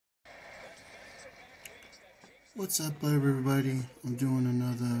What's up everybody? I'm doing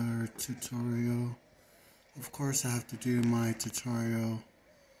another tutorial. Of course I have to do my tutorial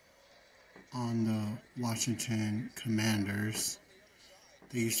on the Washington Commanders.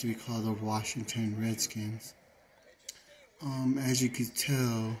 They used to be called the Washington Redskins. As you can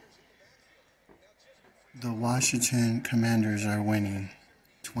tell, the Washington Commanders are winning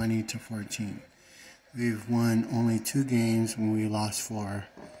 20-14. We've won only 2 games when we lost 4.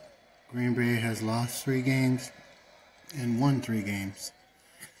 Green Bay has lost 3 games and won 3 games.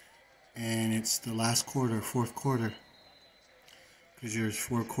 And it's the last quarter, 4th quarter, because there's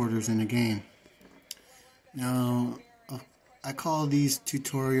 4 quarters in a game. Now, I call these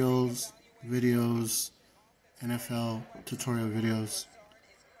tutorials, videos, NFL tutorial videos,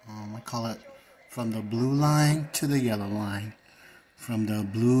 I call it from the blue line to the yellow line. From the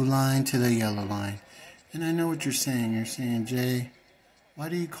blue line to the yellow line. And I know what you're saying. You're saying, Jay, why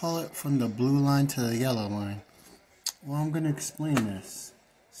do you call it from the blue line to the yellow line? Well, I'm going to explain this.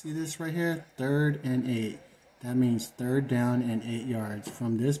 See this right here? 3rd and 8. That means 3rd down and 8 yards.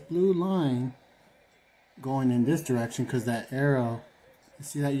 From this blue line going in this direction, because that arrow, you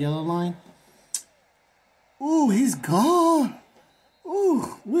see that yellow line? Ooh, he's gone.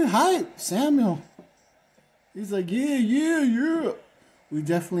 Ooh, we're hyped. Samuel. He's like, yeah. We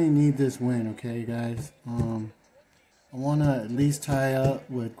definitely need this win, okay, guys? I want to at least tie up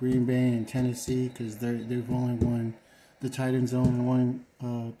with Green Bay and Tennessee, because they've only won. The Titans only won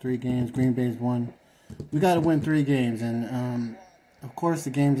 3 games. Green Bay's won. We got to win 3 games, and of course the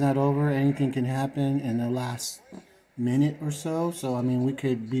game's not over. Anything can happen in the last minute or so. So I mean, we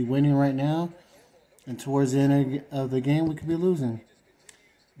could be winning right now, and towards the end of the game, we could be losing.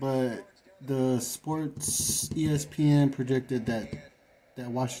 But the sports ESPN predicted that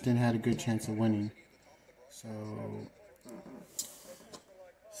Washington had a good chance of winning.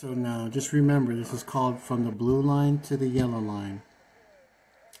 So now, just remember, this is called from the blue line to the yellow line.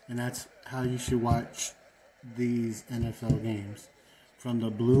 And that's how you should watch these NFL games. From the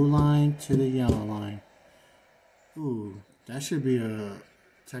blue line to the yellow line. Ooh, that should be a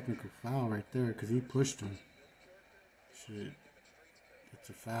technical foul right there, because he pushed him. Shit, it's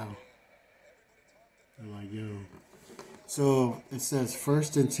a foul. They're like, yo. So, it says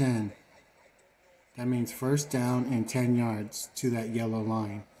 1st and 10. That means 1st down and 10 yards to that yellow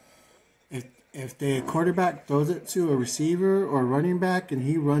line. If the quarterback throws it to a receiver or running back and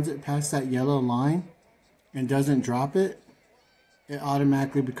he runs it past that yellow line and doesn't drop it, it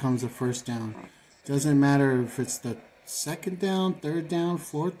automatically becomes a 1st down. Doesn't matter if it's the 2nd down, 3rd down,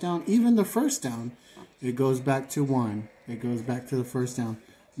 4th down, even the 1st down. It goes back to 1. It goes back to the 1st down.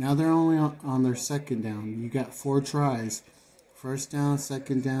 Now they're only on their 2nd down. You got 4 tries. 1st down,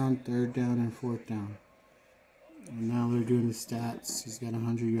 2nd down, 3rd down, and 4th down. And now they're doing the stats. He's got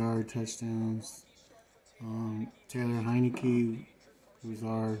 100-yard touchdowns. Taylor Heineke, who's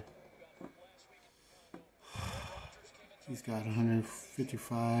he's got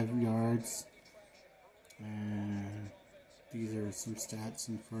 155 yards. And these are some stats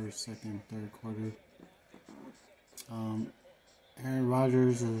in 1st, 2nd, 3rd quarter. Aaron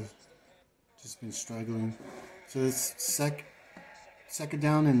Rodgers has just been struggling. So it's 2nd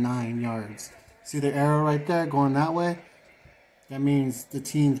down and 9 yards. See the arrow right there going that way? That means the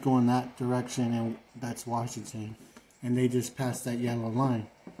team's going that direction, and that's Washington. And they just passed that yellow line.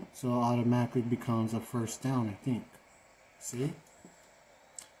 So it automatically becomes a 1st down, I think. See?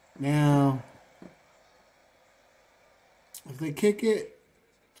 Now, if they kick it,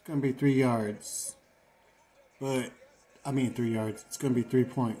 it's going to be 3 yards. But, 3 yards. It's going to be 3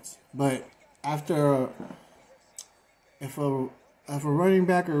 points. But after, if a running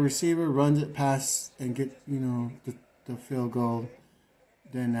back or receiver runs it past and get, the field goal,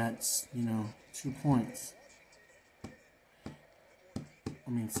 then that's, 2 points.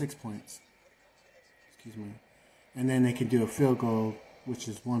 6 points. Excuse me. And then they can do a field goal, which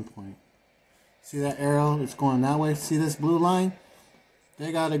is 1 point. See that arrow? It's going that way. See this blue line?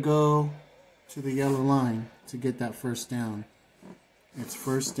 They got to go to the yellow line to get that 1st down. It's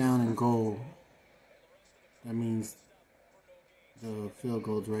 1st down and goal. That means the field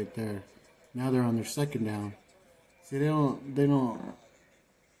goal's right there. Now they're on their 2nd down. See, they don't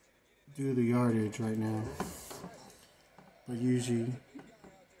do the yardage right now. But usually,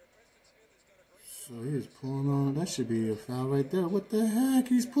 so he's pulling on. That should be a foul right there. What the heck?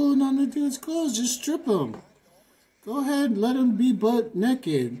 He's pulling on the dude's clothes. Just strip him. Go ahead, let him be butt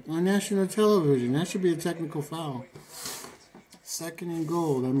naked on national television. That should be a technical foul. 2nd and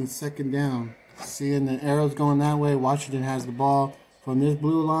goal. That means 2nd down. Seeing the arrows going that way, Washington has the ball from this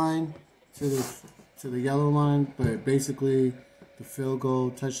blue line to the yellow line, but basically the field goal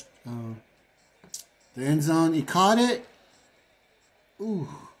The end zone. He caught it. Ooh.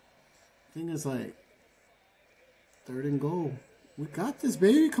 I think it's like 3rd and goal. We got this,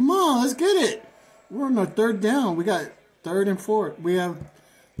 baby. Come on, let's get it. We're on our 3rd down. We got 3rd and 4th. We have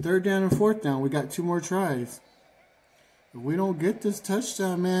 3rd down and 4th down. We got 2 more tries. If we don't get this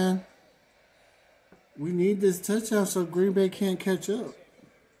touchdown, man, we need this touchdown so Green Bay can't catch up.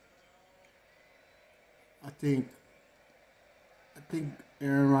 I think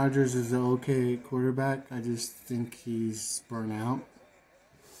Aaron Rodgers is an okay quarterback. I just think he's burnt out.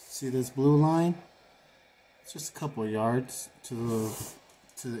 See this blue line? It's just a couple of yards to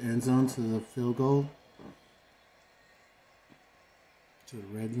the end zone, to the field goal, to the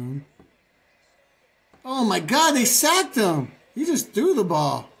red zone. Oh my God! They sacked him. He just threw the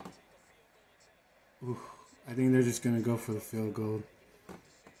ball. Ooh, I think they're just gonna go for the field goal,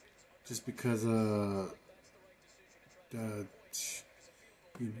 just because I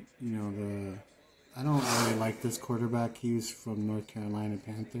don't really like this quarterback. He's from North Carolina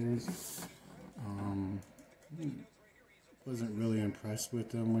Panthers. Wasn't really impressed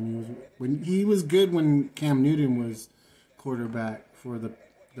with him when he was good when Cam Newton was quarterback for the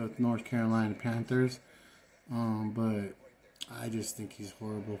North Carolina Panthers. But I just think he's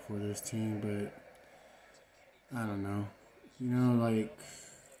horrible for this team. But I don't know. Like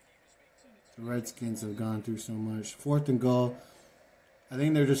the Redskins have gone through so much. 4th and goal. I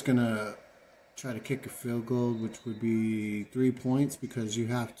think they're just gonna try to kick a field goal, which would be 3 points, because you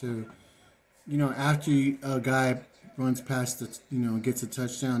have to, after a guy runs past gets a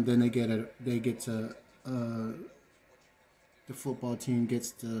touchdown, then the football team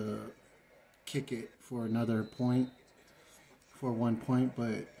gets to kick it for another point, for 1 point.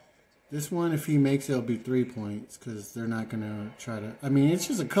 But this one, if he makes it, it'll be 3 points, because they're not gonna try to. I mean, it's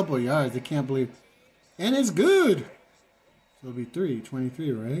just a couple of yards. They can't believe, and it's good. So it'll be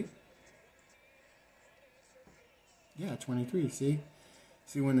 23, right? Yeah, 23. See,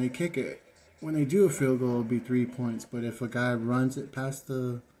 when they kick it, when they do a field goal, it'll be 3 points. But if a guy runs it past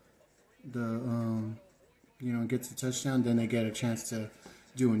gets a touchdown, then they get a chance to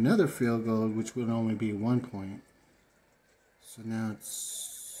do another field goal, which would only be 1 point. So now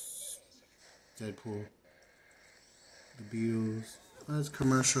it's Deadpool, the Beatles. That's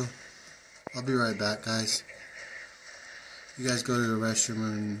commercial. I'll be right back, guys. You guys go to the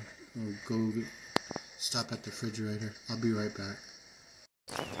restroom and go stop at the refrigerator. I'll be right back.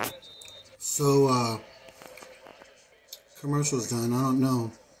 So, commercial's done. I don't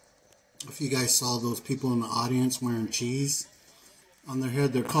know if you guys saw those people in the audience wearing cheese on their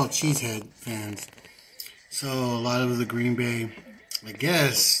head. They're called cheesehead fans. So, a lot of the Green Bay,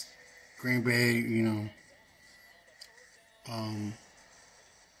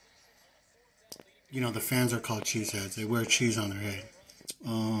 the fans are called cheeseheads. They wear cheese on their head.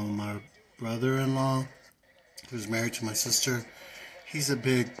 My brother-in-law, who's married to my sister, he's a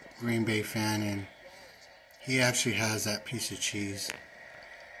big Green Bay fan, and he actually has that piece of cheese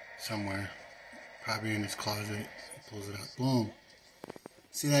somewhere, probably in his closet. He pulls it out. Boom.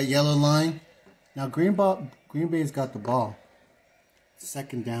 See that yellow line? Now Green Bay's got the ball.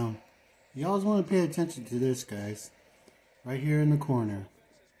 2nd down. You always want to pay attention to this, guys. Right here in the corner.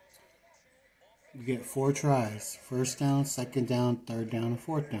 You get 4 tries. 1st down, 2nd down, 3rd down, and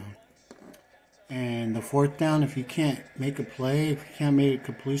 4th down. And the 4th down, if you can't make a play, if you can't make a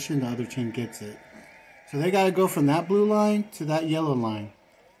completion, the other team gets it. So they got to go from that blue line to that yellow line.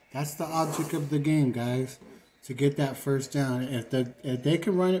 That's the object of the game, guys, to get that 1st down. If they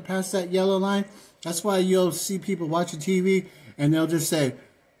can run it past that yellow line, that's why you'll see people watching TV and they'll just say,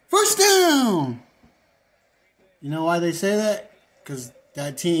 1st down! You know why they say that? Because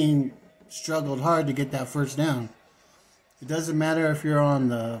that team struggled hard to get that 1st down. It doesn't matter if you're on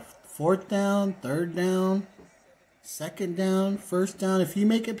the 4th down, 3rd down, 2nd down, 1st down. If you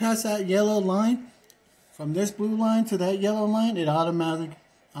make it past that yellow line, from this blue line to that yellow line, it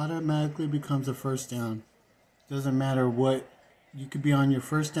automatically becomes a 1st down. Doesn't matter what. You could be on your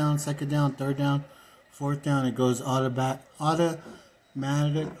 1st down, 2nd down, 3rd down, 4th down. It goes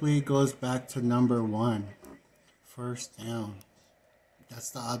automatically goes back to number 1. 1st down. That's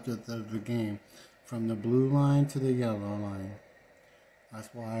the object of the game. From the blue line to the yellow line. That's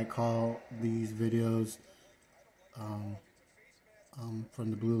why I call these videos from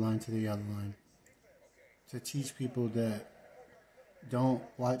the blue line to the yellow line. To teach people that don't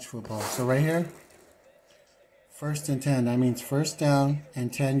watch football. So right here, 1st and 10. That means 1st down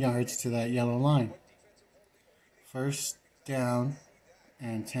and 10 yards to that yellow line. 1st down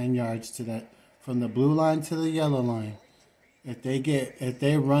and 10 yards to that, from the blue line to the yellow line. If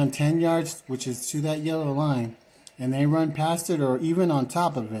they run 10 yards, which is to that yellow line, and they run past it or even on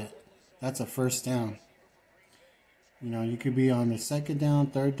top of it, that's a first down. You know, you could be on the second down,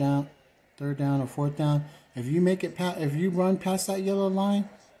 third down, or fourth down. If you make it if you run past that yellow line,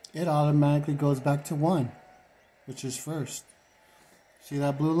 it automatically goes back to 1, which is first. See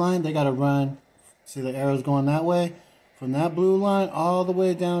that blue line? They got to run. See the arrows going that way? From that blue line all the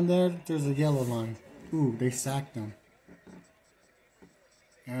way down there, there's a yellow line. Ooh, they sacked them.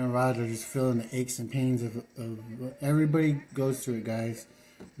 Aaron Rodgers is feeling the aches and pains of everybody goes through it, guys.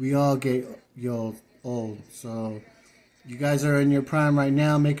 We all get old. So you guys are in your prime right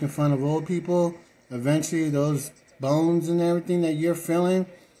now making fun of old people. Eventually those bones and everything that you're feeling,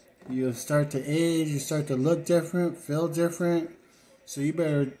 you'll start to age, you start to look different, feel different. So you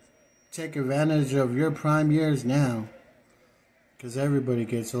better take advantage of your prime years now, because everybody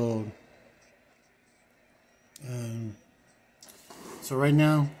gets old. So right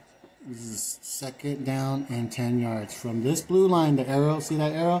now, this is second down and 10 yards. From this blue line, the arrow, see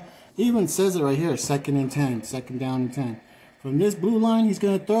that arrow? It even says it right here, second and 10, second down and 10. From this blue line, he's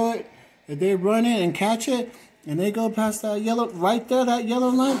going to throw it. If they run it and catch it, and they go past that yellow, right there, that yellow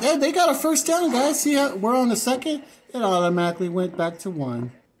line, they got a first down, guys. See how we're on the second? It automatically went back to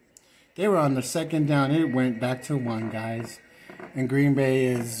 1. They were on the second down. It went back to 1, guys. And Green Bay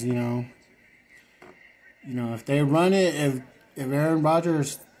is, you know, if they run it, if Aaron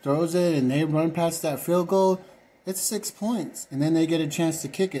Rodgers throws it and they run past that field goal, it's 6 points. And then they get a chance to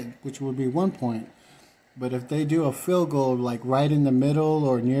kick it, which would be 1 point. But if they do a field goal, like right in the middle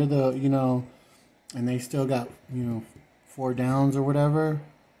or near the, you know, and they still got, you know, 4 downs or whatever,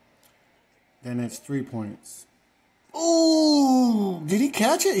 then it's 3 points. Ooh, did he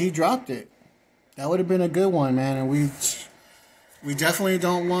catch it? He dropped it. That would have been a good one, man. And we definitely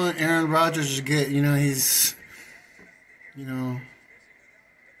don't want Aaron Rodgers to get, you know, he's, you know.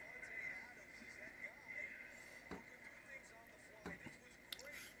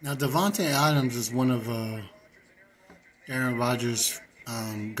 Now, Davante Adams is one of Aaron Rodgers'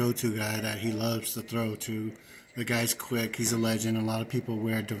 go-to guy that he loves to throw to. The guy's quick. He's a legend. A lot of people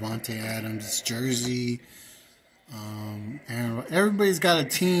wear Davante Adams' jersey. Everybody's got a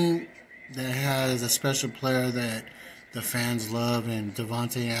team that has a special player that the fans love, and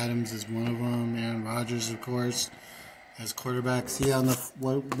Davante Adams is one of them. Aaron Rodgers, of course, as quarterback. See on the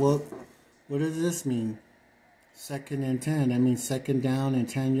what does this mean? Second and 10. That means second down and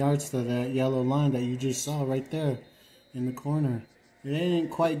 10 yards to that yellow line that you just saw right there in the corner. They didn't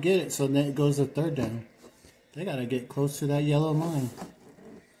quite get it, so then it goes to third down. They got to get close to that yellow line,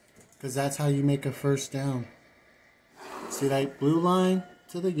 because that's how you make a first down. See that blue line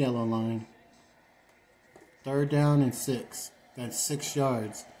to the yellow line. Third down and 6. That's 6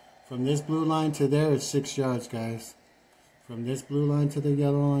 yards. From this blue line to there is 6 yards, guys. From this blue line to the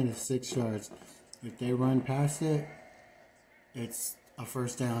yellow line is 6 yards. If they run past it, it's a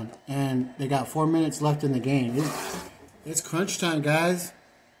first down. And they got 4 minutes left in the game. It's crunch time, guys.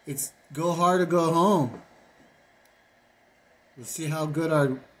 It's go hard or go home. Let's see how good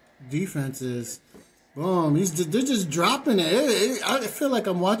our defense is. Boom. They're just dropping it. I feel like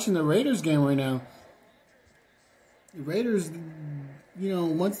I'm watching the Raiders game right now. The Raiders, you know,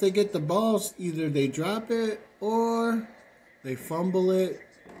 once they get the balls, either they drop it or they fumble it.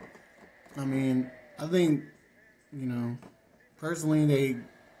 I mean, I think, you know, personally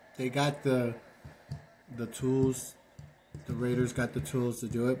they got the tools. The Raiders got the tools to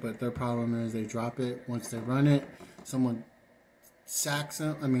do it, but their problem is they drop it. Once they run it, someone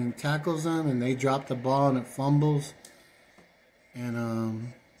tackles them, and they drop the ball and it fumbles.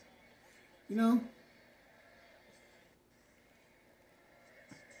 And, you know,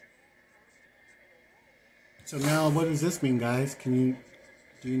 so now what does this mean, guys? Do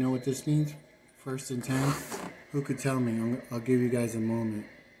you know what this means? First and 10? Who could tell me? I'll give you guys a moment.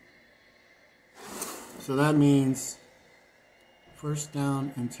 So that means first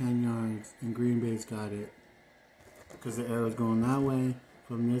down and 10 yards, and Green Bay's got it, because the arrow's going that way.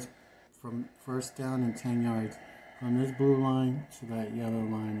 From first down and 10 yards, from this blue line to that yellow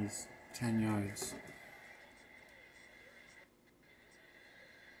line is 10 yards.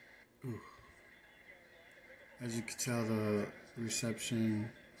 Ooh. As you can tell, the reception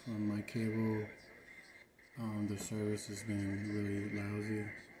from my cable, the service has been really lousy.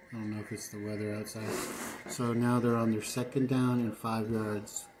 I don't know if it's the weather outside. So now they're on their second down and 5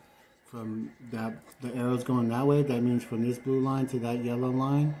 yards. From that, the arrow's going that way. That means from this blue line to that yellow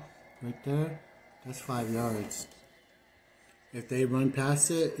line right there, that's 5 yards. If they run past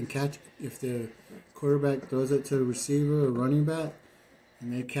it and catch, if the quarterback throws it to the receiver or running back,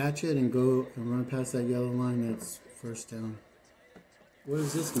 and they catch it and go and run past that yellow line, that's first down. What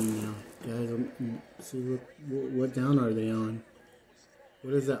does this mean now, guys? See what down are they on?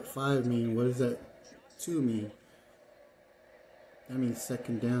 What does that 5 mean? What does that 2 mean? That means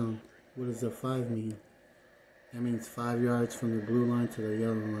second down. What does the 5 mean? That means 5 yards from the blue line to the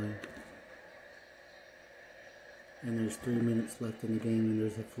yellow line. And there's 3 minutes left in the game, and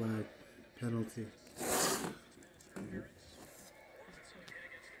there's a flag penalty.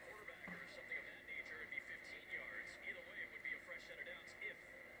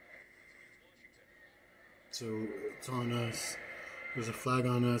 So it's on us. There's a flag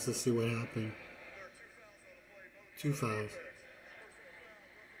on us. Let's see what happened. 2 fouls.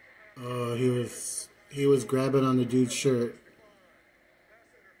 Oh, he was grabbing on the dude's shirt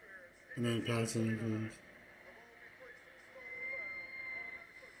and then passing influence.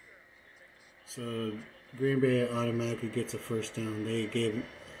 So Green Bay automatically gets a first down. They gave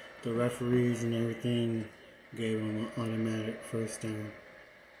the referees and everything gave them an automatic first down,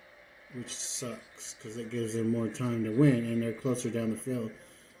 which sucks because it gives them more time to win and they're closer down the field.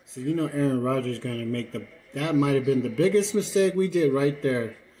 So you know Aaron Rodgers going to make that might have been the biggest mistake we did right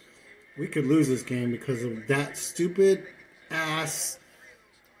there. We could lose this game because of that stupid ass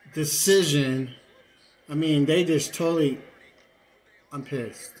decision. I mean, they just totally, I'm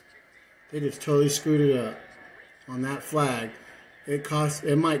pissed. They just totally screwed it up on that flag.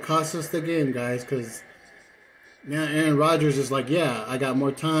 It might cost us the game, guys, because now Aaron Rodgers is like, yeah, I got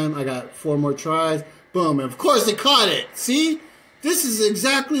more time. I got 4 more tries. Boom. And of course they caught it. See? This is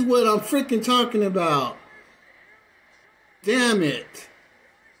exactly what I'm freaking talking about. Damn it.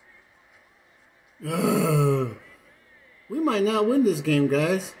 Ugh. We might not win this game,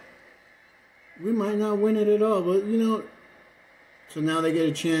 guys. We might not win it at all. But, you know, so now they get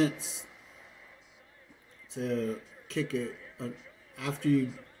a chance to kick it after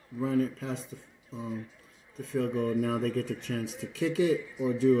you run it past the field goal. Now they get the chance to kick it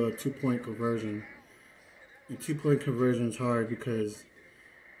or do a 2-point conversion. And 2-point conversion is hard because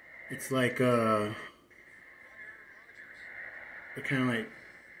it's like they kind of like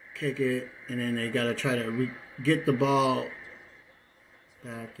kick it and then they gotta try to get the ball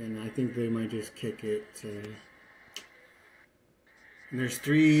back, and I think they might just kick it. And there's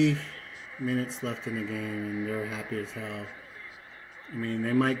 3 minutes left in the game, and they're happy as hell. I mean,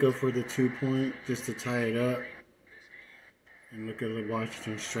 they might go for the 2-point just to tie it up. And look at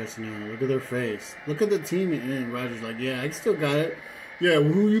Washington stressing out. Look at their face. Look at the team, and Rodgers like, yeah, I still got it. Yeah,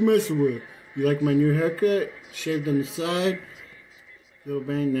 well, who you messing with? You like my new haircut? Shaved on the side? Little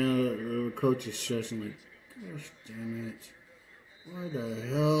bang. Now the coach is stressing like, gosh damn it. Why the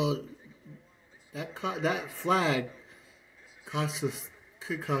hell? That flag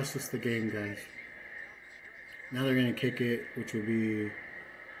could cost us the game, guys. Now they're gonna kick it, which will be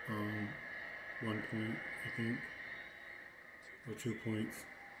 1 point, I think, or 2 points.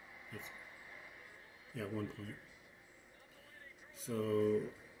 Yeah, 1 point. So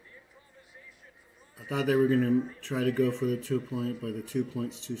I thought they were gonna try to go for the 2-point, but the 2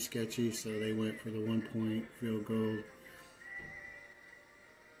 point's too sketchy, so they went for the 1-point field goal.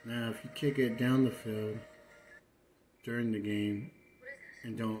 Now, if you kick it down the field during the game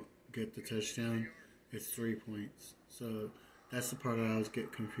and don't get the touchdown, it's 3 points. So that's the part that I always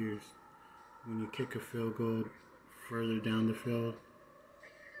get confused. When you kick a field goal further down the field.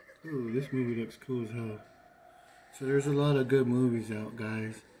 Ooh, this movie looks cool as hell. So there's a lot of good movies out,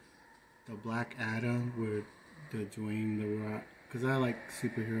 guys. The Black Adam with the Dwayne The Rock. Because I like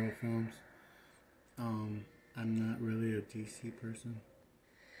superhero films. I'm not really a DC person.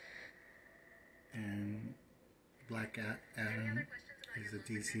 And Black Adam is a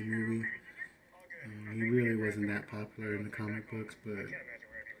DC movie. He really wasn't that popular in the comic books, but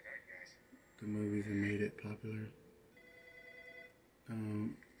the movies have made it popular.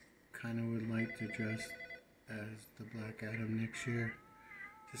 Kind of would like to dress as the Black Adam next year,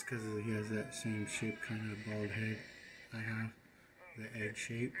 just because he has that same shape, kind of bald head I have, the egg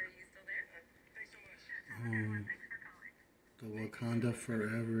shape. The Wakanda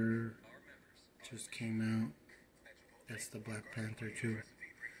Forever just came out. That's the Black Panther too.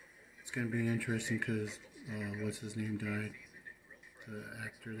 It's gonna be interesting because what's his name died, the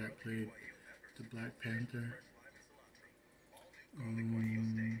actor that played the Black Panther.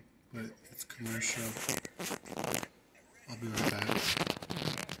 But it's commercial. I'll be right back.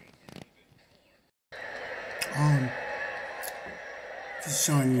 Just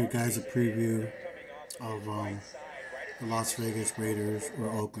showing you guys a preview of the Las Vegas Raiders or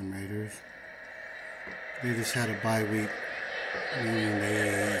Oakland Raiders. They just had a bye week, meaning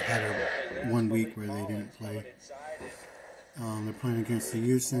they had a 1 week where they didn't play. They're playing against the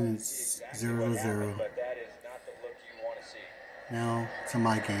Houston. It's 0-0. Now to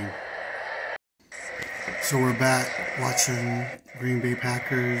my game. So we're back watching Green Bay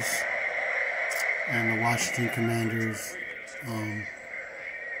Packers and the Washington Commanders. This is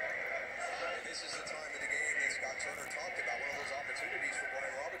the time of the game that Scott Turner talked about. One of those opportunities for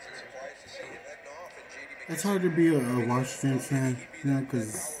Brian Robinson. Surprised to see him heading off. And JD It's hard to be a Washington fan, you know,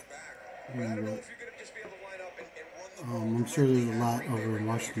 because I'm sure there's a lot over in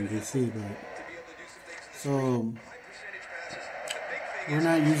Washington D.C. But so we're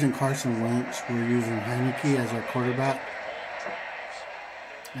not using Carson Wentz. We're using Heineke as our quarterback.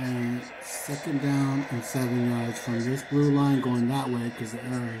 And 2nd down and 7 yards from this blue line going that way because the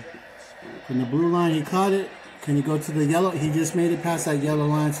error. From the blue line, he caught it. Can he go to the yellow? He just made it past that yellow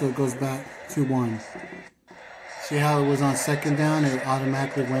line, so it goes back 2-1. See how it was on 2nd down? It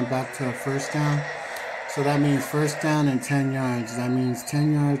automatically went back to a 1st down. So that means 1st down and 10 yards. That means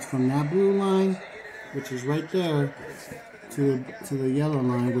 10 yards from that blue line, which is right there, to the yellow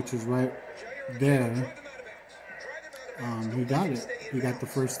line, which is right there. He got it. He got the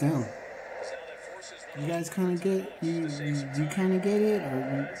 1st down. You guys kind of get you kind of get it,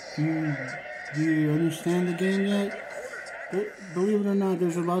 or do you understand the game yet? Believe it or not,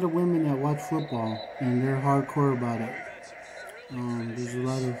 there's a lot of women that watch football and they're hardcore about it. There's a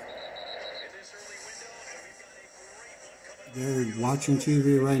lot of they're watching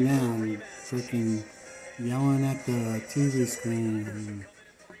TV right now and freaking yelling at the TV screen,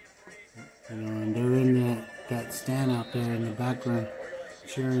 and they're in that stand out there in the background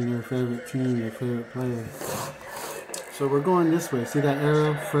cheering their favorite team, their favorite player. So we're going this way. See that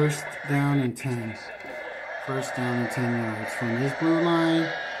arrow? 1st down and 10. 1st down and 10 yards. From this blue line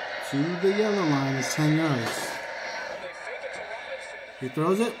to the yellow line is 10 yards. He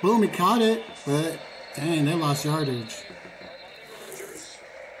throws it. Boom, he caught it. But, dang, they lost yardage.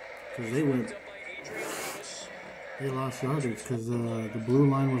 Because they lost yardage because the blue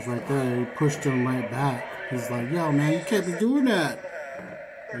line was right there. He pushed him right back. He's like, yo, man, you can't be doing that.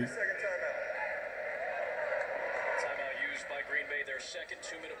 30-second timeout used by Green Bay. Their second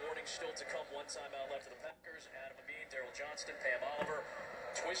 2-minute warning still to come. One timeout left for the Packers. Adam Amin, Daryl Johnston, Pam Oliver.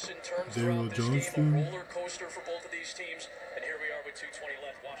 Twists and turns throughout this game. A roller coaster for both of these teams. And here we are with 2:20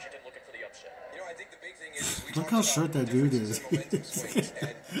 left. Washington looking for the upset. You know, I think the big thing is look how short that dude is.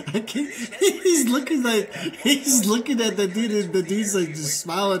 He's looking at the dude, and the dude's like just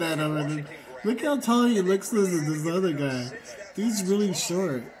smiling at him. And look how tall he looks to this other guy. Dude's really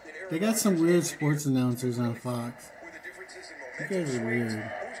short. They got some weird sports announcers on Fox. You guys are weird.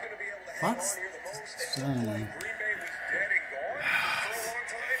 Fox? I don't know.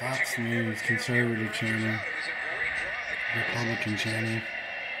 Fox News, conservative channel. Republican channel.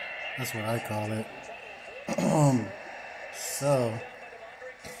 That's what I call it. So.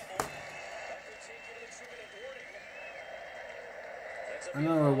 I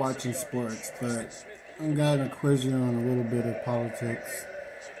know we're watching sports, but I'm going to quiz you on a little bit of politics.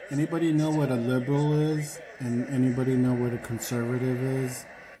 Anybody know what a liberal is? And anybody know what a conservative is?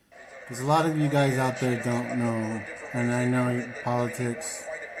 Because a lot of you guys out there don't know. And I know politics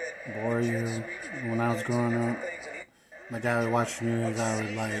bore you. When I was growing up, my dad would watch news, I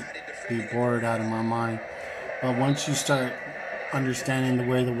would be bored out of my mind. But once you start understanding the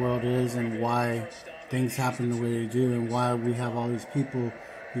way the world is and why things happen the way they do and why we have all these people,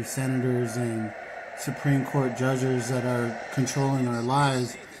 these senators and Supreme Court judges that are controlling our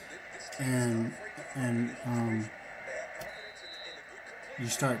lives, and you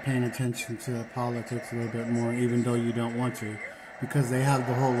start paying attention to politics a little bit more, even though you don't want to, because they have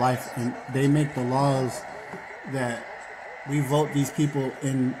the whole life and they make the laws that we vote these people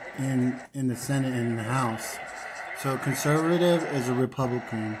in the Senate and in the House. So a conservative is a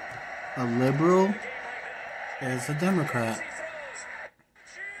Republican. A liberal is a Democrat.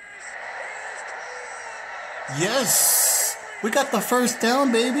 Yes! We got the 1st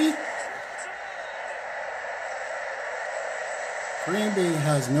down, baby! Green Bay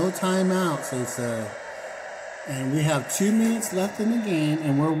has no timeouts, they said. And we have 2 minutes left in the game,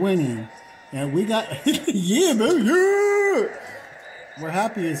 and we're winning. And we got... yeah, baby! Yeah! We're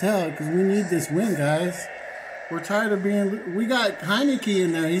happy as hell, because we need this win, guys. We're tired of being... We got Heineke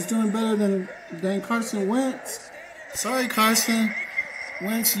in there. He's doing better than Carson Wentz. Sorry, Carson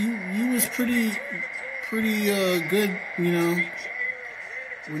Wentz. You was pretty good, you know,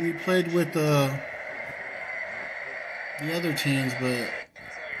 when you played with the other teams, but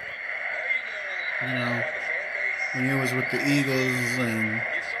you know, when you was with the Eagles, and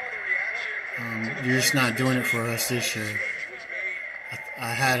you're just not doing it for us this year.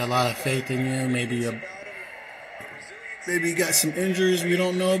 I had a lot of faith in you. Maybe you got some injuries we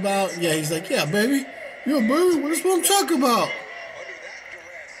don't know about. Yeah, he's like, yeah, baby. Yeah, baby, that's what I'm talking about.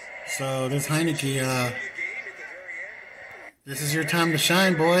 So this Heineke, This is your time to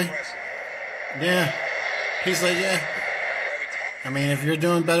shine, boy. Yeah. He's like, yeah. I mean, if you're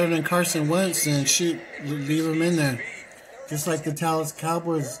doing better than Carson Wentz, then shoot, leave him in there. Just like the Dallas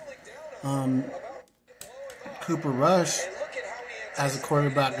Cowboys, Cooper Rush as a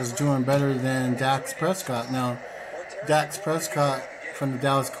quarterback is doing better than Dak Prescott. Now, Dak Prescott from the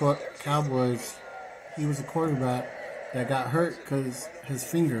Dallas Cowboys, he was a quarterback that got hurt because his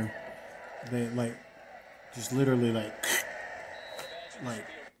finger, they just literally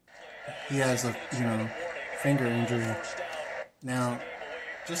he has a finger injury. Now,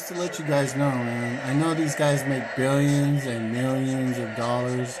 just to let you guys know, man, I know these guys make billions and millions of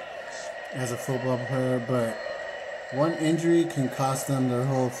dollars as a football player, but one injury can cost them their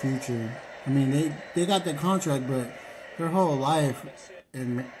whole future. I mean, they got the contract, but their whole life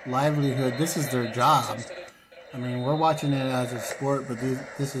and livelihood, this is their job. I mean, we're watching it as a sport, but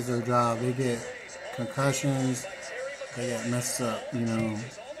this is their job. They get concussions, they get messed up,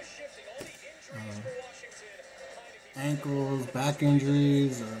 ankles, back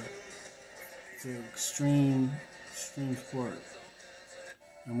injuries, it's an extreme sport.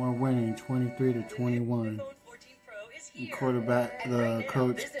 And we're winning 23-21. The quarterback, the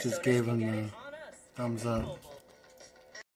coach just gave him the thumbs up.